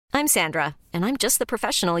I'm Sandra, and I'm just the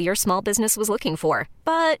professional your small business was looking for.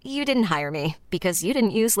 But you didn't hire me because you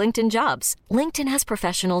didn't use LinkedIn Jobs. LinkedIn has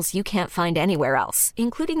professionals you can't find anywhere else,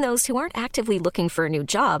 including those who aren't actively looking for a new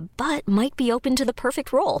job, but might be open to the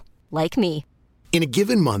perfect role, like me. In a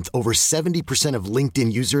given month, over 70% of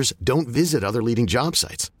LinkedIn users don't visit other leading job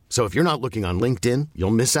sites. So if you're not looking on LinkedIn,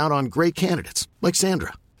 you'll miss out on great candidates like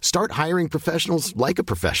Sandra. Start hiring professionals like a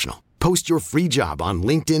professional. Post your free job on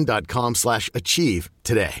linkedin.com/achieve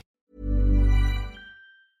today.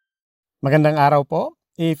 Magandang araw po.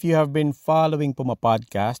 If you have been following Puma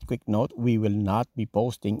Podcast, quick note, we will not be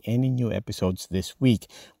posting any new episodes this week.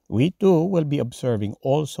 We too will be observing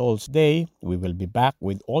All Souls Day. We will be back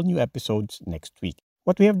with all new episodes next week.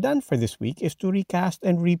 What we have done for this week is to recast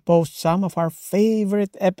and repost some of our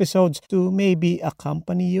favorite episodes to maybe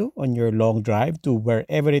accompany you on your long drive to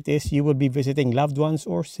wherever it is you will be visiting loved ones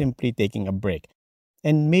or simply taking a break.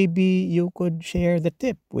 And maybe you could share the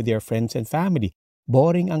tip with your friends and family.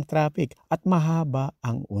 Boring ang traffic at mahaba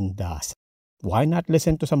ang undas. Why not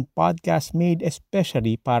listen to some podcasts made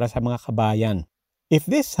especially para sa mga kabayan? If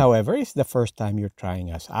this, however, is the first time you're trying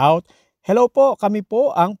us out, hello po, kami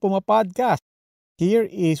po ang Puma Podcast. Here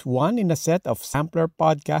is one in a set of sampler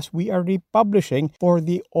podcasts we are republishing for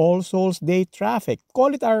the All Souls Day traffic.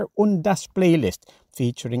 Call it our Undas playlist,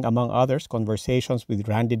 featuring among others conversations with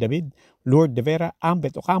Randy David, Lourdes De Vera,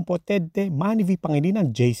 Ambet Ocampo, Ted Te, Manny V.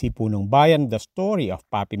 Pangilinan, JC Punong Bayan, the story of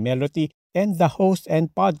Papi Melody, and the hosts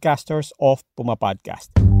and podcasters of Puma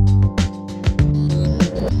Podcast.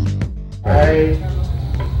 I,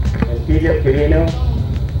 Emilio Quirino,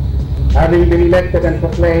 having been elected and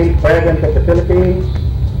proclaimed President of the Philippines,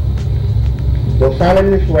 do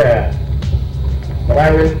solemnly swear that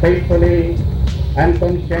I will faithfully and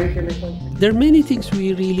conscientiously... There are many things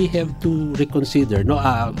we really have to reconsider.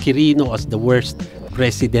 Quirino as the worst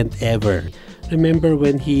president ever. Remember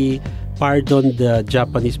when he pardoned the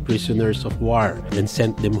Japanese prisoners of war and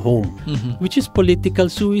sent them home, which is political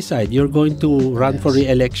suicide. You're going to run for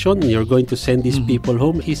re-election, you're going to send these people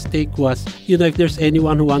home. His take was, if there's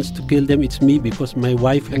anyone who wants to kill them, it's me because my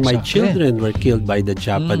wife and my children were killed by the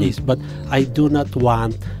Japanese. But I do not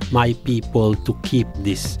want my people to keep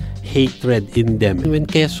this hatred in them. When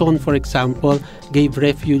Quezon, for example, gave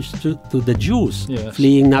refuge to the Jews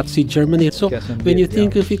fleeing Nazi Germany. So when you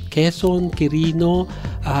think of it, Quezon, Quirino,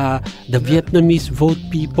 the Vietnamese vote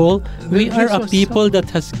people, we are a people that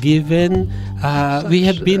has given, we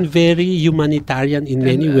have been very humanitarian in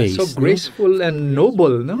many ways. So graceful and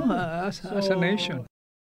noble, as a nation.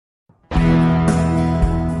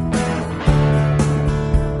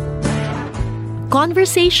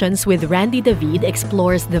 Conversations with Randy David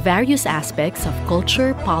explores the various aspects of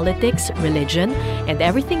culture, politics, religion, and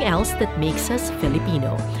everything else that makes us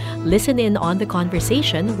Filipino. Listen in on the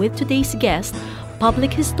conversation with today's guest,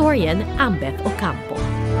 public historian Ambet Ocampo.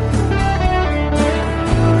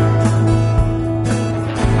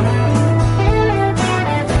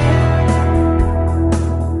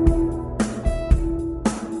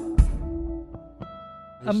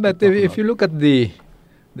 Ambet, if you look at the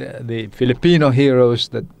Filipino heroes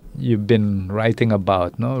that you've been writing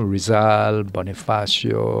about, Rizal,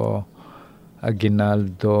 Bonifacio,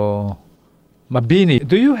 Aguinaldo, Mabini.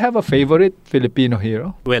 Do you have a favorite Filipino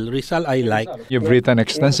hero? Well, Rizal I like. You've written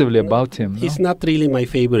extensively about him. He's not really my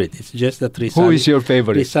favorite. It's just that Rizal... Who is your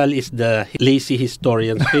favorite? Rizal is the lazy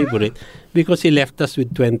historian's favorite because he left us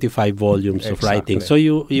with 25 volumes of writing. So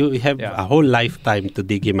you have a whole lifetime to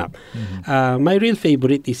dig him up. My real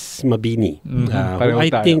favorite is Mabini, who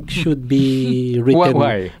I think should be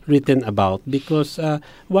written about because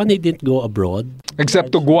one, he didn't go abroad.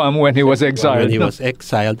 Except to Guam when he was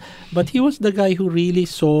exiled. But he was the guy who really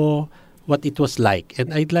saw what it was like.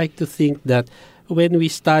 And I'd like to think that when we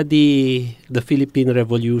study the Philippine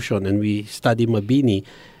Revolution and we study Mabini,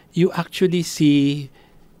 you actually see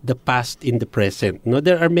the past in the present.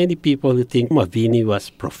 There are many people who think Mabini was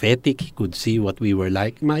prophetic. He could see what we were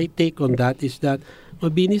like. My take on that is that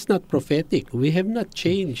Mabini is not prophetic. We have not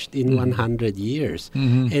changed in 100 years.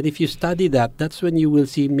 And if you study that, that's when you will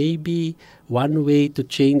see maybe one way to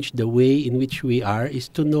change the way in which we are is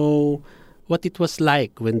to know what it was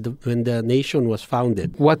like when the nation was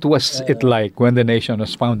founded. What was it like when the nation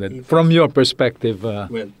was founded? From your perspective,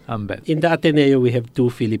 Ambet. In the Ateneo, we have two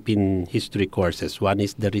Philippine history courses. One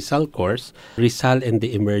is the Rizal course, Rizal and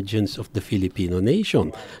the Emergence of the Filipino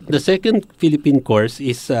Nation. The second Philippine course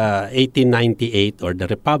is 1898 or the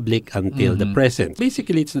Republic until the present.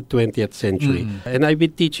 Basically, it's the 20th century. And I've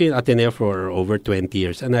been teaching Ateneo for over 20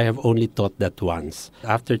 years, and I have only taught that once.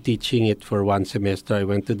 After teaching it for one semester, I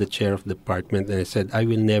went to the chair of the department and I said, I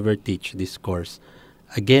will never teach this course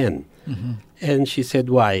again. And she said,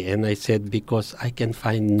 why? And I said, because I can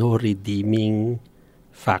find no redeeming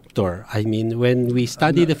factor. I mean, when we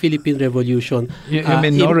study the Philippine Revolution... You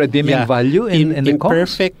mean no redeeming value in the cause?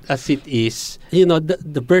 Imperfect as it is, you know,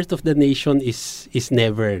 the birth of the nation is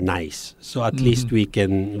never nice. So at least we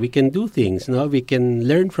can do things, no? We can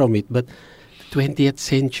learn from it. But 20th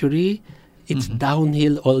century... It's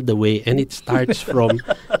downhill all the way, and it starts from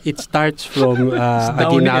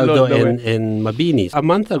Aguinaldo and Mabini. A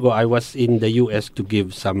month ago, I was in the U.S. to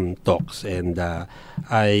give some talks, and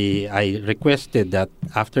I requested that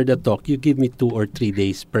after the talk, you give me 2 or 3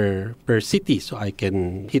 days per city, so I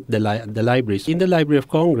can hit the libraries. In the Library of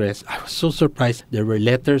Congress, I was so surprised. There were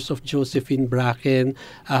letters of Josephine Bracken.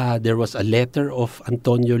 There was a letter of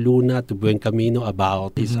Antonio Luna to Buen Camino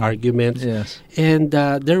about his arguments. Yes. And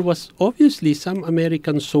there was obviously some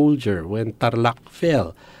American soldier when Tarlac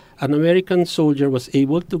fell. An American soldier was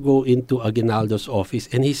able to go into Aguinaldo's office,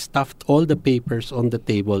 and he stuffed all the papers on the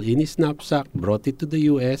table in his knapsack, brought it to the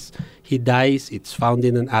U.S. He dies. It's found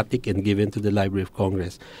in an attic and given to the Library of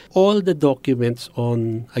Congress. All the documents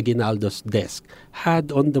on Aguinaldo's desk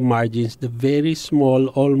had on the margins the very small,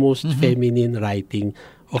 almost feminine writing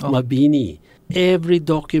of Mabini. Every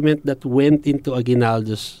document that went into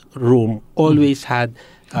Aguinaldo's room always had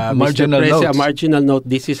a marginal note.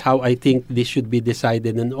 This is how I think this should be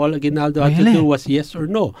decided. And all Aguinaldo had to do was yes or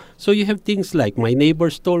no. So you have things like, my neighbor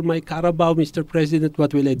stole my Carabao, Mr. President,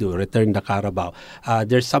 what will I do? Return the Carabao.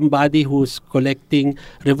 There's somebody who's collecting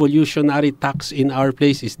revolutionary tax in our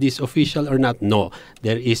place. Is this official or not? No.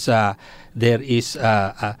 There is a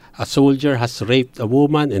soldier has raped a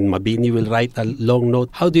woman, and Mabini will write a long note.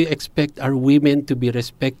 How do you expect our women to be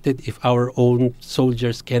respected if our own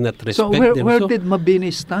soldiers cannot respect them? So where did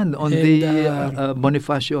Mabini stand on the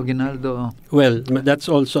Bonifacio Aguinaldo? Well, that's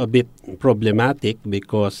also a bit problematic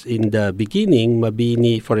because in the beginning,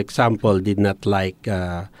 Mabini, for example, did not like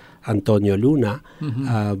Antonio Luna,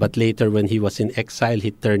 but later when he was in exile,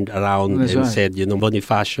 he turned around and said, you know,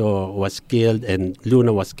 Bonifacio was killed and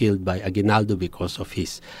Luna was killed by Aguinaldo because of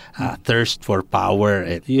his thirst for power.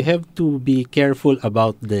 And you have to be careful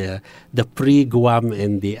about the pre-Guam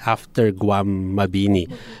and the after-Guam Mabini.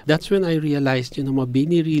 That's when I realized, you know,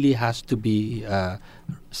 Mabini really has to be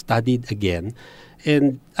studied again.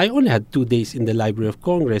 And I only had 2 days in the Library of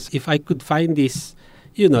Congress. If I could find this,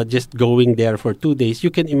 you know, just going there for 2 days,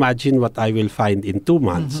 you can imagine what I will find in 2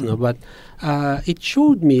 months. No? But it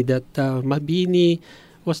showed me that Mabini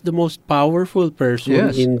was the most powerful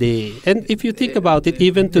person in the... And if you think about it,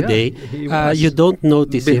 even today, you don't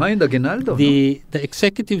notice behind Aguinaldo. The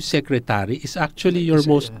executive secretary is actually your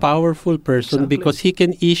most powerful person because he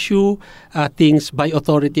can issue things by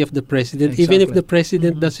authority of the president, even if the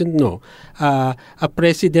president doesn't know. A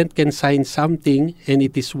president can sign something and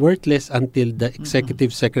it is worthless until the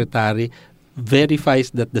executive secretary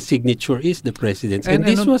verifies that the signature is the president's. And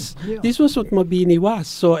this was what Mabini was.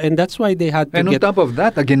 So, and that's why they had to on top of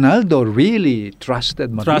that, Aguinaldo really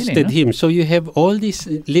trusted Mabini. Him. So you have all these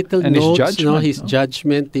little notes, his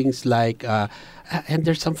judgment, things like, and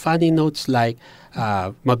there's some funny notes like,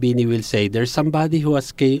 Mabini will say, there's somebody who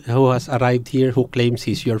has arrived here who claims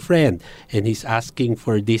he's your friend and he's asking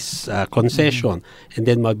for this concession. And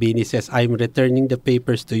then Mabini says, I'm returning the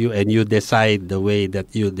papers to you and you decide the way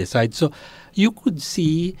that you decide. So you could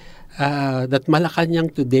see that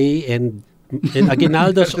Malacanang today and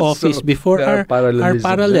Aguinaldo's office before are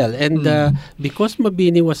parallel. And because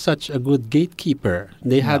Mabini was such a good gatekeeper,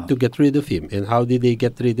 they had to get rid of him. And how did they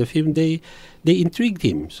get rid of him? They intrigued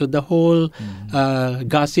him. So the whole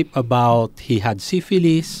gossip about he had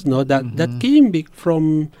syphilis, that came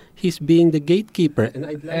from his being the gatekeeper.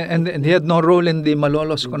 And he had no role in the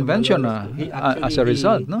Malolos Convention as a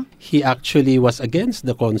result, no? He actually was against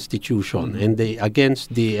the Constitution and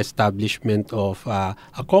against the establishment of a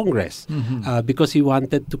Congress because he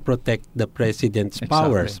wanted to protect the president's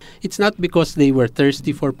powers. It's not because they were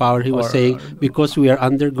thirsty for power. He was saying, because we are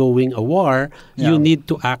undergoing a war, you need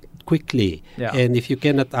to act quickly. And if you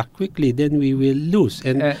cannot act quickly, then we will lose.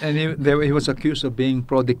 And he was accused of being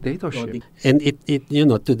pro-dictatorship. And it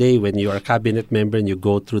today when you are a cabinet member and you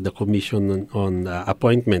go through the commission on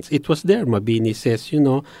appointments, it was there. Mabini says,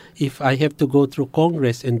 if I have to go through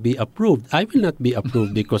Congress and be approved, I will not be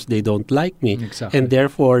approved because they don't like me. Exactly. And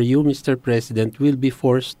therefore, you, Mr. President, will be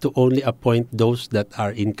forced to only appoint those that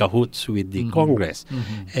are in cahoots with the Congress.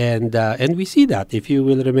 And we see that. If you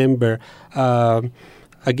will remember,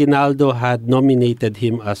 Aguinaldo had nominated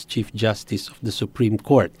him as Chief Justice of the Supreme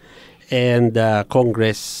Court. and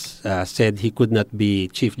Congress said he could not be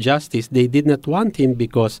Chief Justice. They did not want him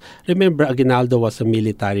because, remember, Aguinaldo was a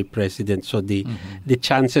military president, so the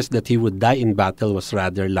chances that he would die in battle was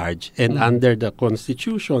rather large. And under the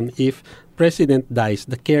Constitution, if President dies,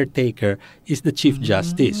 the caretaker is the Chief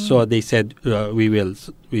Justice. So they said, we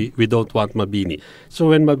don't want Mabini. So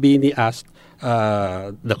when Mabini asked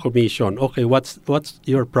the commission, okay, what's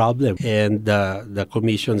your problem? And the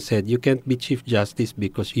commission said, you can't be Chief Justice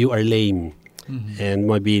because you are lame. And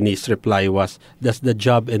Mabini's reply was, does the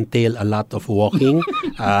job entail a lot of walking?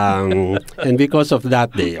 And because of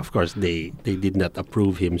that, they did not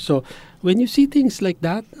approve him. So when you see things like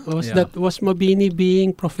that, was Mabini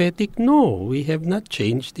being prophetic? No, we have not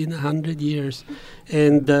changed in 100 years.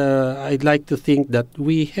 And I'd like to think that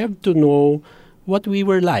we have to know what we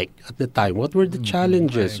were like at the time, what were the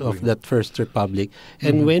challenges of that First Republic.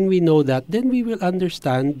 And when we know that, then we will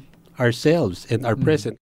understand ourselves and our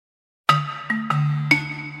present.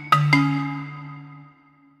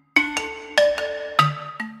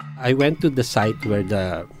 I went to the site where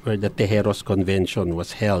the Tejeros Convention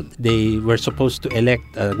was held. They were supposed to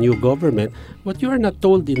elect a new government. What you are not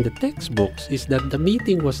told in the textbooks is that the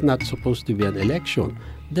meeting was not supposed to be an election.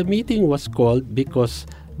 The meeting was called because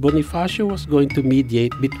Bonifacio was going to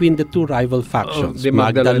mediate between the two rival factions,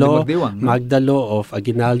 Magdalo of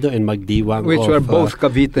Aguinaldo and Magdiwang which were both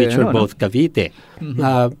Cavite.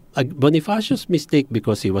 Bonifacio's mistake,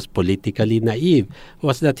 because he was politically naive,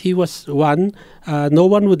 was that he was no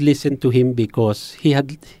one would listen to him because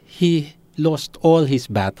he lost all his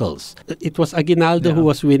battles. It was Aguinaldo who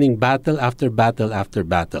was winning battle after battle after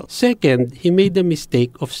battle. Second, he made the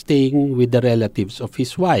mistake of staying with the relatives of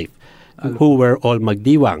his wife, who were all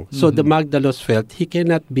Magdiwang. So the Magdalos felt he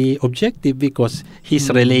cannot be objective because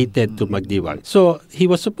he's related to Magdiwang. So he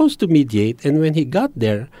was supposed to mediate, and when he got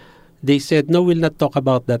there, they said, no, we'll not talk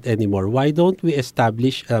about that anymore. Why don't we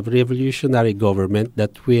establish a revolutionary government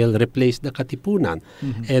that will replace the Katipunan?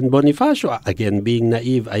 And Bonifacio, again being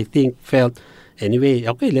naive, I think felt, anyway,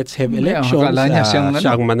 okay, let's have elections.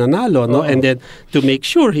 Siyang mananalo, no? And then to make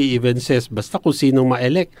sure, he even says, basta kung sinong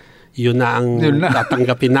ma-elect, yun na ang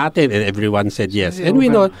tatanggapin natin, and everyone said yes. And we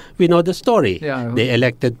know the story. They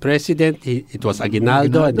elected president. It was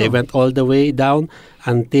Aguinaldo, and they went all the way down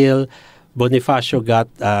until Bonifacio got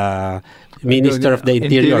Minister of the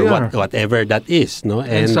Interior, whatever that is, no?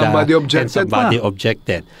 And somebody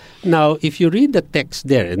objected. Now, if you read the text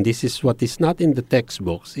there, and this is what is not in the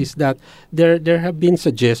textbooks, is that there have been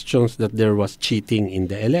suggestions that there was cheating in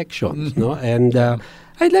the elections, no? And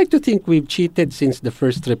I'd like to think we've cheated since the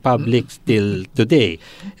First Republic till today.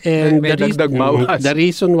 And the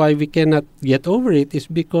reason why we cannot get over it is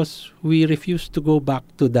because we refuse to go back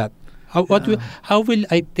to that. How will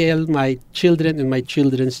I tell my children and my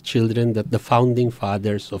children's children that the founding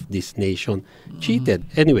fathers of this nation cheated?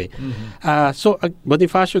 Anyway, so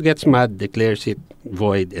Bonifacio gets mad, declares it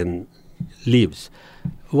void, and leaves.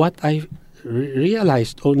 What I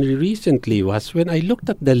realized only recently was when I looked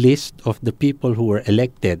at the list of the people who were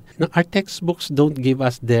elected. Now, our textbooks don't give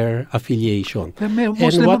us their affiliation.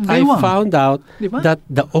 And what I found out, that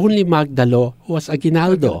the only Magdalo was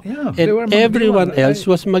Aguinaldo. And everyone else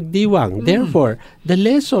was Magdiwang. Therefore, the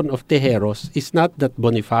lesson of Tejeros is not that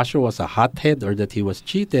Bonifacio was a hothead or that he was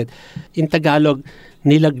cheated. In Tagalog,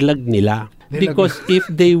 nilaglag nila. Because if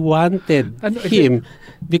they wanted him,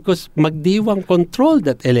 because Magdiwang controlled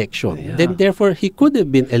that election, then therefore he could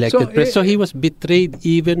have been elected. So he was betrayed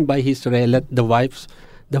even by his the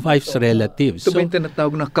wife's relatives. Ito ba yung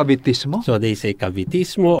tinatawag na Cavitismo? So they say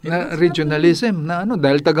Cavitismo. Na regionalism, na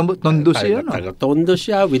dahil taga-Tondo siya. Taga-Tondo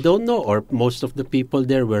siya, we don't know. Or most of the people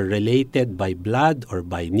there were related by blood or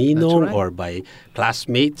by ninong or by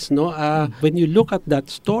classmates. No, when you look at that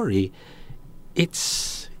story,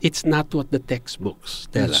 it's not what the textbooks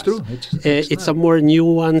tell us. True. It's a more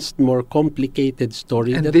nuanced, more complicated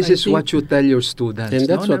story. And this is what you tell your students. And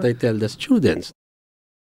that's what I tell the students.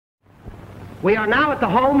 We are now at the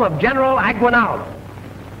home of General Aguinaldo.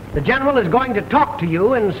 The general is going to talk to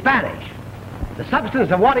you in Spanish. The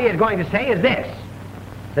substance of what he is going to say is this,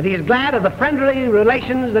 that he is glad of the friendly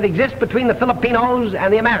relations that exist between the Filipinos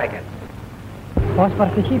and the Americans. Os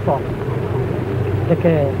participo de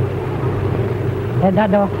que he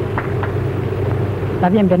dado la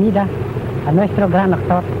bienvenida a nuestro gran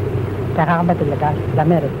actor que acaba de llegar de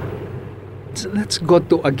América. Let's go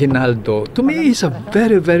to Aguinaldo. To me, he's a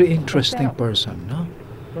very, very interesting person. No?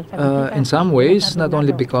 In some ways, not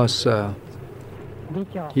only because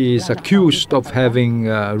he is accused of having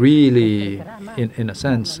really, in a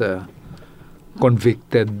sense,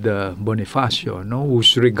 convicted Bonifacio, no?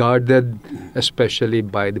 Who's regarded, especially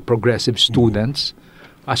by the progressive students,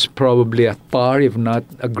 as probably at par, if not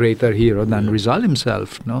a greater hero than Rizal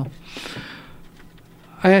himself. No,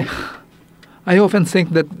 I often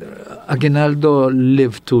think that Aguinaldo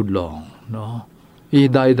lived too long. No, he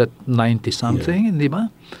died at 90-something, di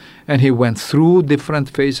ba? And he went through different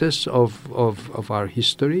phases of our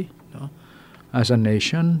history, no, as a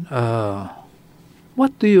nation.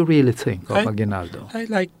 What do you really think of Aguinaldo? I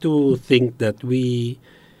like to think that we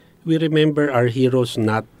remember our heroes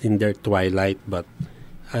not in their twilight, but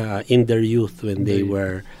in their youth when they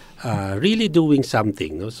were really doing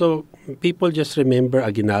something. No? So people just remember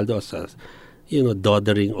Aguinaldo as a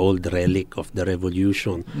doddering old relic of the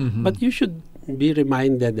revolution. Mm-hmm. But you should be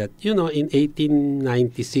reminded that, in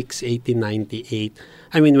 1896, 1898,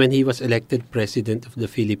 when he was elected president of the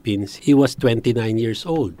Philippines, he was 29 years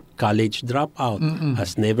old, college dropout,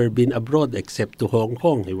 has never been abroad except to Hong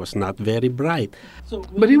Kong. He was not very bright.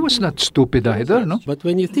 But he was not stupid either, no? But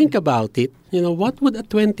when you think about it, what would a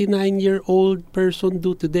 29-year-old person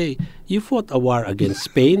do today? You fought a war against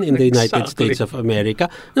Spain in the United States of America.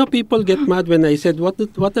 Now people get mad when I said, what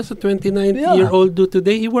does a 29-year-old do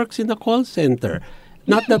today? He works in a call center.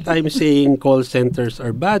 Not that I'm saying call centers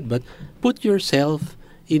are bad, but put yourself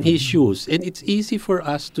in his shoes. And it's easy for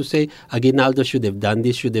us to say, Aguinaldo should have done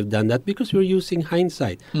this, should have done that, because we're using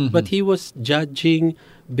hindsight. Mm-hmm. But he was judging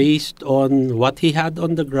based on what he had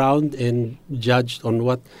on the ground and judged on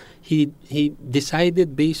what he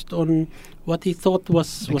decided based on what he thought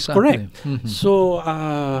was correct. Mm-hmm. So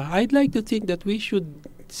I'd like to think that we should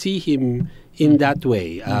see him in that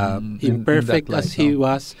way, imperfect in that light, as he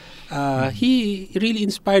was. He really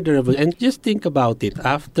inspired the revolution. And just think about it.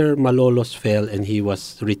 After Malolos fell and he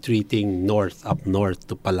was retreating up north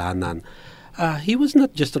to Palanan, he was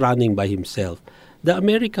not just running by himself. The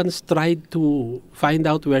Americans tried to find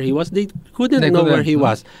out where he was. They couldn't know where he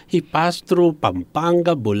was. He passed through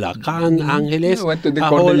Pampanga, Bulacan, Angeles, went to the a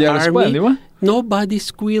whole Cordilleras army. Well, Nobody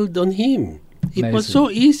squealed on him. It was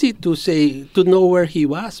so easy to know where he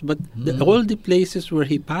was, but all the places where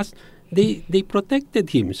he passed, they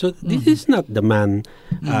protected him. So this is not the man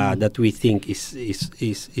that we think is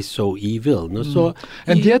so evil. No? So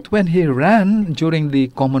and yet when he ran during the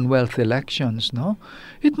Commonwealth elections, no,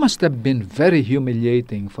 it must have been very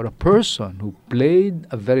humiliating for a person who played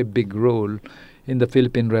a very big role in the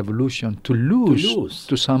Philippine Revolution to lose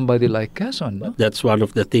to somebody like Quezon. No? That's one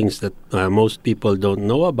of the things that most people don't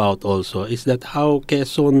know about also, is that how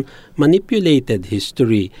Quezon manipulated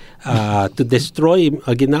history to destroy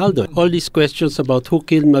Aguinaldo. All these questions about who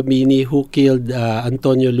killed Mabini, who killed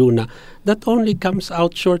Antonio Luna, that only comes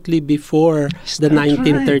out shortly before the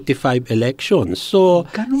 1935 elections. So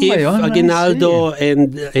if Aguinaldo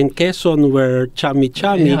and Quezon were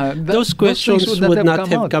chummy-chummy, those questions would not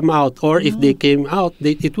have come out. Or if they came out,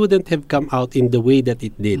 it wouldn't have come out in the way that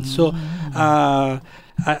it did. So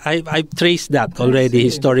I've traced that already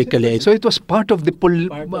historically. So it was part of the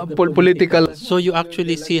political... So you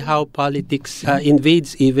actually see how politics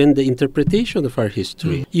invades even the interpretation of our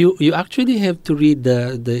history. You actually have to read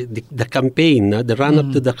the campaign, the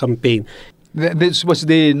run-up to the campaign. This was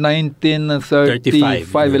the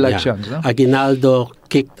 1935 elections. Yeah. Aguinaldo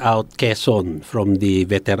kicked out Quezon from the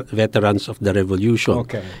veterans of the revolution.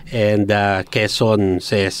 Okay. And Quezon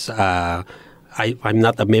says... I'm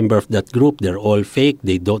not a member of that group. They're all fake.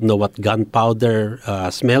 They don't know what gunpowder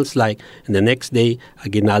smells like. And the next day,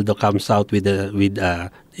 Aguinaldo comes out in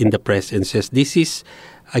the press and says, "This is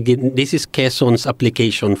Quezon's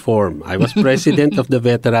application form. I was president of the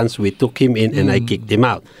veterans. We took him in and I kicked him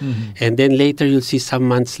out." Mm-hmm. And then later, you'll see some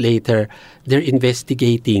months later, they're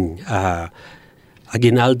investigating.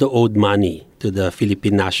 Aguinaldo owed money to the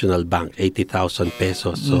Philippine National Bank, 80,000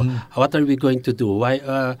 pesos. So what are we going to do? Why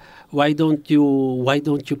don't you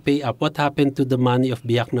pay up? What happened to the money of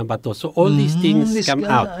Biak na Bato? So all these things come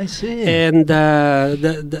out. I see. And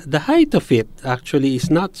the height of it actually is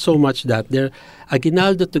not so much that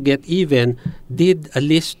Aguinaldo, to get even, did a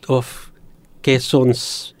list of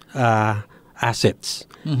Quezon's assets.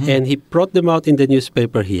 Mm-hmm. And he brought them out in the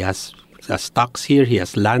newspaper. He has stocks here, he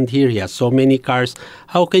has land here, he has so many cars.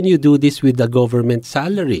 How can you do this with the government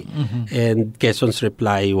salary? Mm-hmm. And Quezon's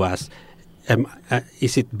reply was,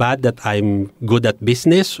 is it bad that I'm good at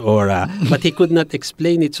business? Or but he could not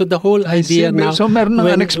explain it. So the whole idea now, when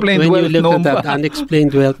you look at that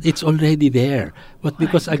unexplained wealth, it's already there. But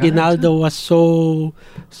because Aguinaldo was so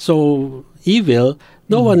evil,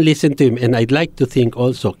 no one listened to him. And I'd like to think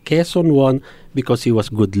also Quezon won because he was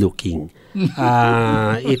good looking.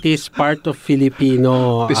 It is part of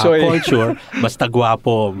Filipino culture. Basta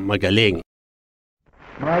guwapo, magaling.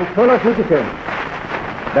 My fellow citizens,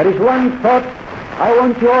 there is one thought I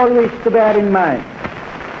want you always to bear in mind,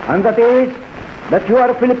 and that is that you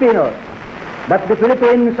are Filipinos, that the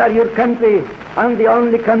Philippines are your country and the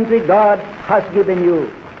only country God has given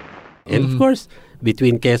you. And of course,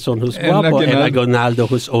 between Quezon who's guapo and Aguinaldo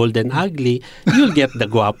who's old and ugly, you'll get the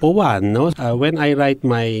guapo one, no? When I write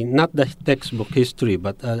my, not the textbook history,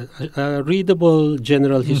 but a readable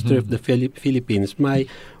general history of the Philippines, my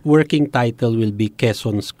working title will be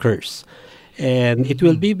Quezon's Curse. And it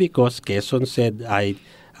will be because Quezon said,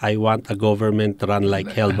 I want a government run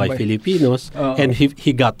like hell by Filipinos, and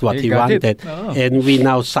he got what he wanted. And we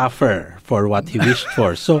now suffer for what he wished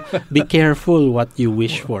for. So be careful what you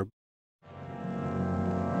wish for.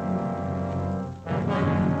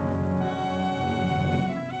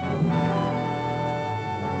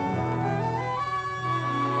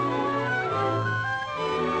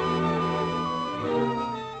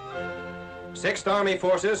 Sixth Army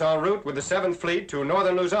forces en route with the 7th Fleet to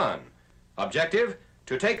northern Luzon. Objective,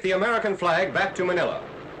 to take the American flag back to Manila.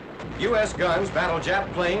 U.S. guns battle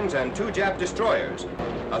Jap planes and 2 Jap destroyers.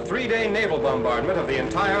 A 3-day naval bombardment of the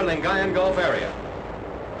entire Lingayen Gulf area.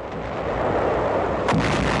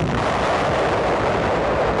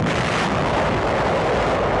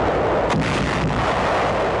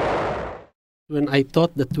 When I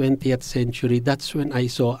taught the 20th century, that's when I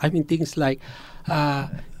saw, things like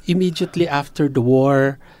immediately after the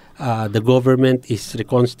war, the government is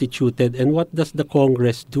reconstituted. And what does the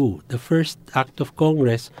Congress do? The first act of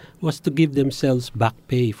Congress was to give themselves back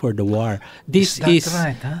pay for the war. This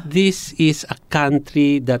is a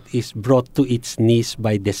country that is brought to its knees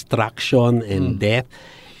by destruction and death.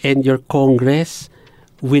 And your Congress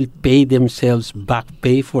will pay themselves back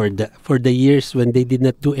pay for the years when they did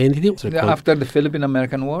not do anything. After the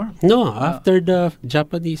Philippine-American War? No, after the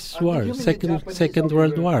Japanese War, Second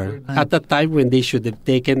World War. At a time when they should have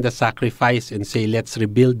taken the sacrifice and say, let's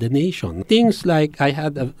rebuild the nation. Things like I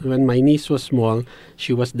had, when my niece was small,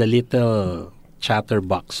 she was the little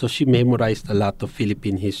chatterbox. So she memorized a lot of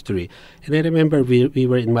Philippine history. And I remember we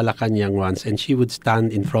were in Malacanang once, and she would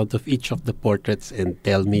stand in front of each of the portraits and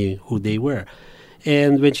tell me who they were.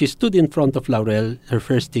 And when she stood in front of Laurel, her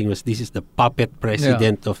first thing was, this is the puppet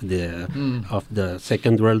president of the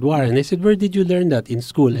Second World War. And I said, where did you learn that? In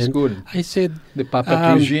school. I said, the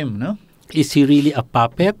puppet regime, no? Is he really a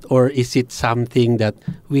puppet, or is it something that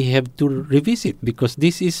we have to revisit? Because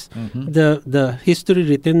this is the history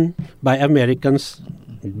written by Americans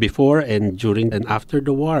before and during and after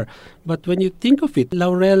the war. But when you think of it,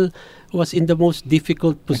 Laurel was in the most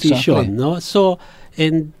difficult position, no? So,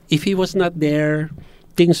 and if he was not there,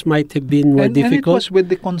 things might have been more difficult. And it was with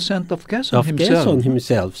the consent of Quezon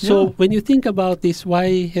himself. So when you think about this,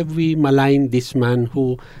 why have we maligned this man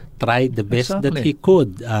who tried the best that he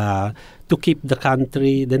could to keep the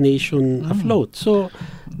country, the nation afloat? So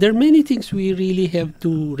there are many things we really have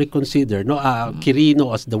to reconsider. No, Quirino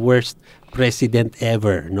was the worst president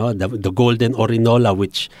ever. No, the Golden Orinola,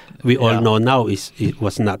 which we all know now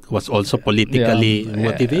was also politically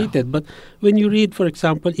motivated. But when you read, for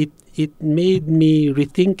example, it made me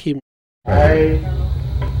rethink him. I,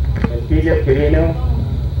 Emilio Quirino,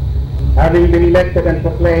 having been elected and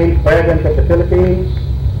proclaimed President of the Philippines,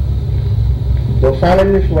 do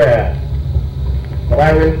solemnly swear that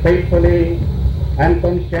I will faithfully and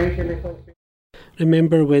conscientiously fulfill.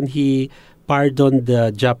 Remember when he pardoned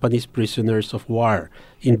the Japanese prisoners of war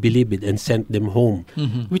in Bilibid and sent them home,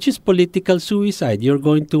 which is political suicide. You're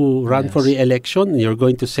going to run for re-election, you're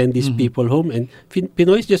going to send these people home, and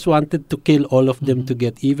Pinoy just wanted to kill all of them to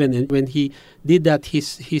get even. And when he did that,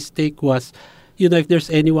 his take was, if there's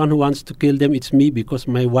anyone who wants to kill them, it's me, because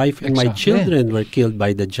my wife and my children were killed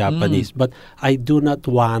by the Japanese. But I do not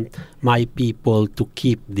want my people to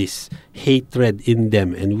keep this hatred in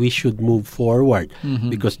them, and we should move forward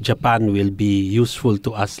because Japan will be useful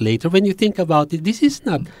to us later. When you think about it, this is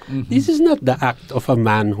not the act of a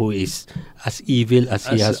man who is as evil as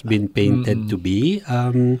he has been painted to be.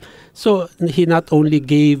 So he not only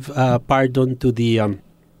gave pardon to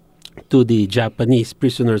the Japanese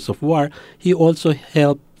prisoners of war, he also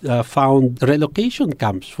helped found relocation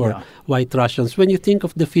camps for white Russians. When you think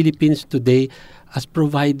of the Philippines today as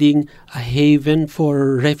providing a haven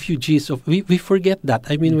for refugees, we forget that.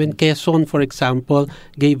 I mean, when Quezon, for example,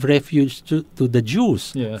 gave refuge to the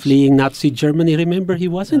Jews fleeing Nazi Germany, remember, he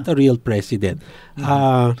wasn't a real president.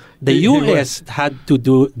 The U.S. had to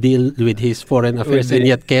deal with his foreign affairs, and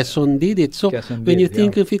yet Quezon did it. So when you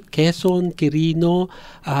think of it, Quezon, Quirino,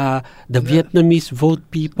 the Vietnamese vote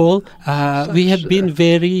people, we have been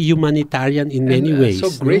very humanitarian in many ways.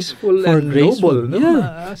 So graceful and noble.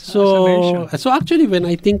 No? So actually, when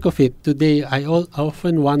I think of it today, I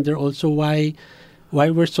often wonder also why why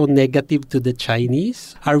we're so negative to the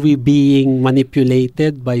Chinese. Are we being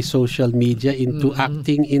manipulated by social media into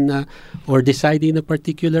acting or deciding in a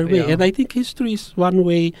particular way? Yeah. And I think history is one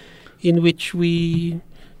way in which we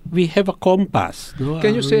have a compass. No?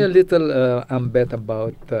 Can you say a little, Ambet,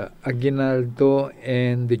 about Aguinaldo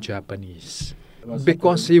and the Japanese?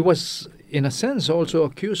 Because he was, in a sense, also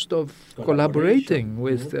accused of collaborating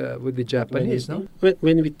with the Japanese, no?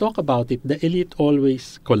 When we talk about it, the elite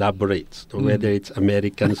always collaborates, whether it's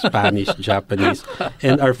American, Spanish, Japanese.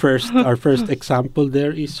 And our first example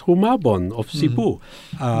there is Humabon of Cebu,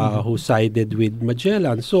 who sided with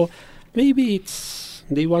Magellan. So maybe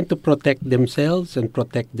they want to protect themselves and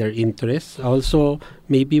protect their interests. Also,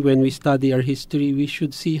 maybe when we study our history, we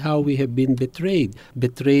should see how we have been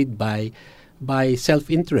betrayed by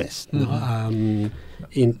self-interest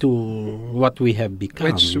into what we have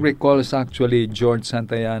become. Which recalls actually George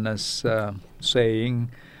Santayana's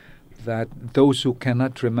saying that those who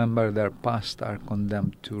cannot remember their past are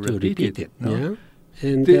condemned to repeat it. No? Yeah.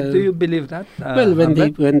 And, do you believe that? Well,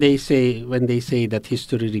 when they say that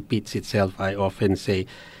history repeats itself, I often say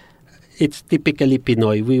it's typically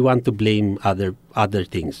Pinoy. We want to blame other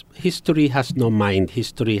things. History has no mind.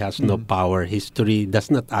 History has no power. History does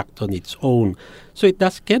not act on its own. So it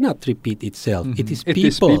cannot repeat itself. It is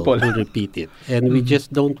people who repeat it. And we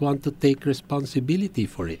just don't want to take responsibility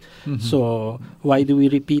for it. So why do we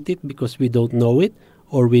repeat it? Because we don't know it,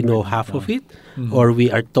 or we know half of it, or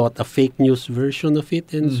we are taught a fake news version of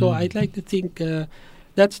it. And so I'd like to think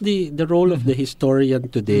that's the role of the historian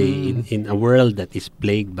today in a world that is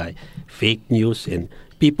plagued by fake news and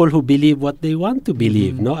people who believe what they want to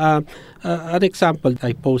believe. No, an example,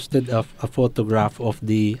 I posted a photograph of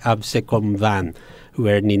the ABSECOM van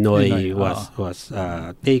where Ninoy was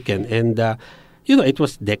taken, and it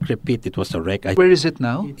was decrepit. It was a wreck. Where is it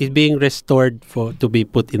now? It's being restored to be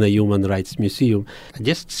put in a human rights museum.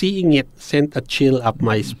 Just seeing it sent a chill up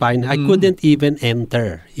my spine. I couldn't even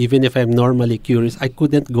enter. Even if I'm normally curious, I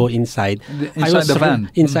couldn't go inside. Inside the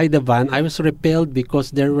van? Inside the van. I was repelled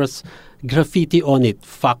because there was graffiti on it.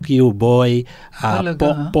 Fuck you, boy.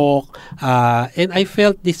 Pok pok. And I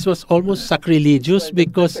felt this was almost sacrilegious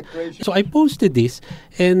because... So I posted this,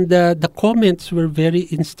 and the comments were very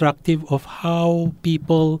instructive of how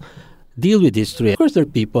people deal with history. Of course, there are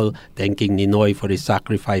people thanking Ninoy for his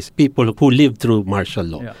sacrifice, people who lived through martial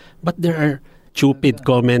law. Yeah. But there are stupid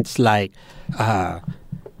comments like...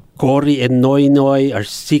 Cory and Noynoy are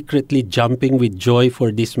secretly jumping with joy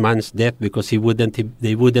for this man's death because they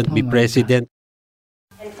wouldn't be president.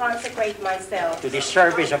 And consecrate myself to the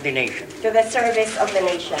service of the nation. To the service of the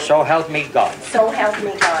nation. So help me God. So help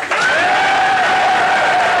me God.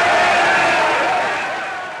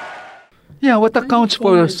 Yeah, what accounts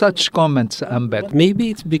for such comments, Ambet?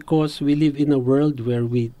 Maybe it's because we live in a world where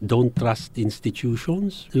we don't trust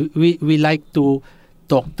institutions. We like to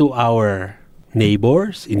talk to our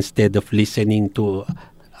neighbors instead of listening to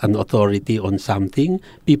an authority on something.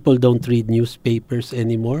 People don't read newspapers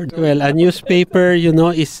anymore. Well, a newspaper,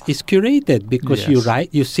 is curated because you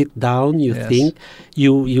write, you sit down, you think,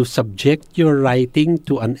 you subject your writing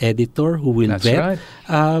to an editor who will vet.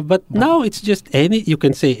 Right. But now it's just you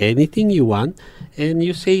can say anything you want, and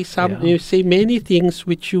you say you say many things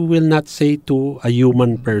which you will not say to a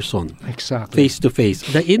human person. Exactly. Face to face.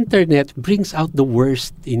 The internet brings out the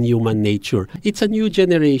worst in human nature. It's a new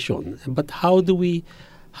generation. But how do we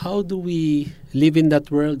live in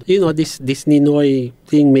that world? This Ninoy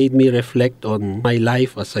thing made me reflect on my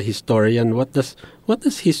life as a historian. What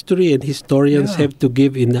does history and historians have to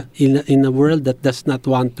give in a world that does not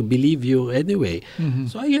want to believe you anyway?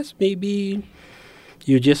 So I guess maybe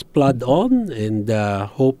you just plod on and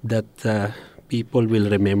hope that people will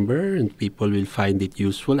remember and people will find it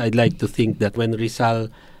useful. I'd like to think that when Rizal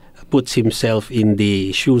puts himself in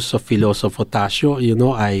the shoes of Filosofo Tasio,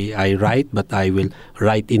 I write, but I will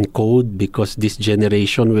write in code because this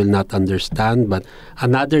generation will not understand, but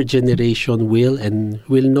another generation will, and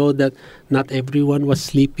will know that not everyone was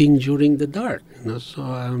sleeping during the dark.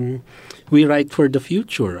 So we write for the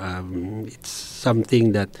future. It's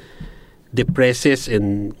something that depresses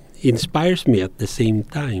and inspires me at the same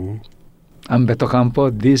time. Ambet Ocampo,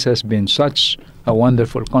 this has been such a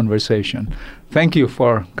wonderful conversation. Thank you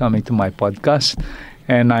for coming to my podcast,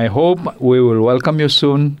 and I hope we will welcome you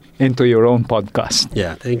soon into your own podcast.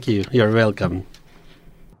 Yeah, thank you. You're welcome.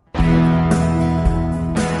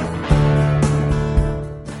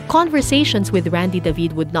 Conversations with Randy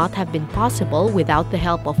David would not have been possible without the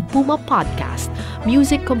help of Puma Podcast,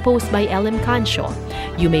 music composed by LM Cancio.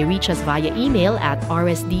 You may reach us via email at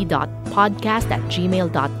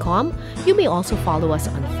rsd.podcast@gmail.com. You may also follow us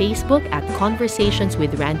on Facebook at Conversations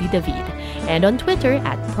with Randy David and on Twitter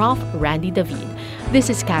at Prof. Randy David. This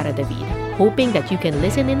is Cara David, hoping that you can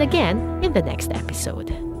listen in again in the next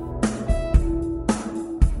episode.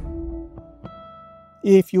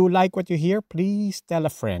 If you like what you hear, please tell a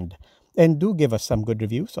friend. And do give us some good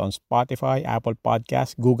reviews on Spotify, Apple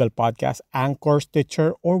Podcasts, Google Podcasts, Anchor,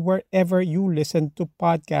 Stitcher, or wherever you listen to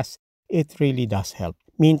podcasts. It really does help.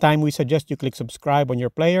 Meantime, we suggest you click subscribe on your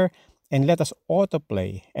player and let us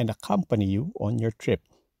autoplay and accompany you on your trip.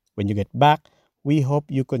 When you get back, we hope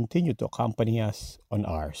you continue to accompany us on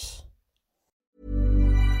ours.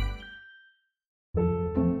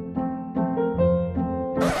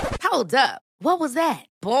 Hold up. What was that?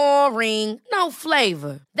 Boring. No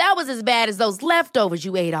flavor. That was as bad as those leftovers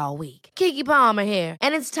you ate all week. Keke Palmer here,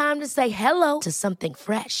 and it's time to say hello to something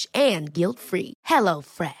fresh and guilt-free.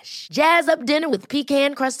 HelloFresh. Jazz up dinner with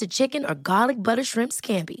pecan-crusted chicken or garlic butter shrimp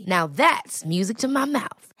scampi. Now that's music to my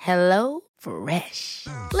mouth. HelloFresh.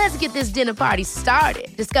 Let's get this dinner party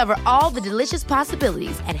started. Discover all the delicious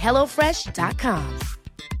possibilities at HelloFresh.com.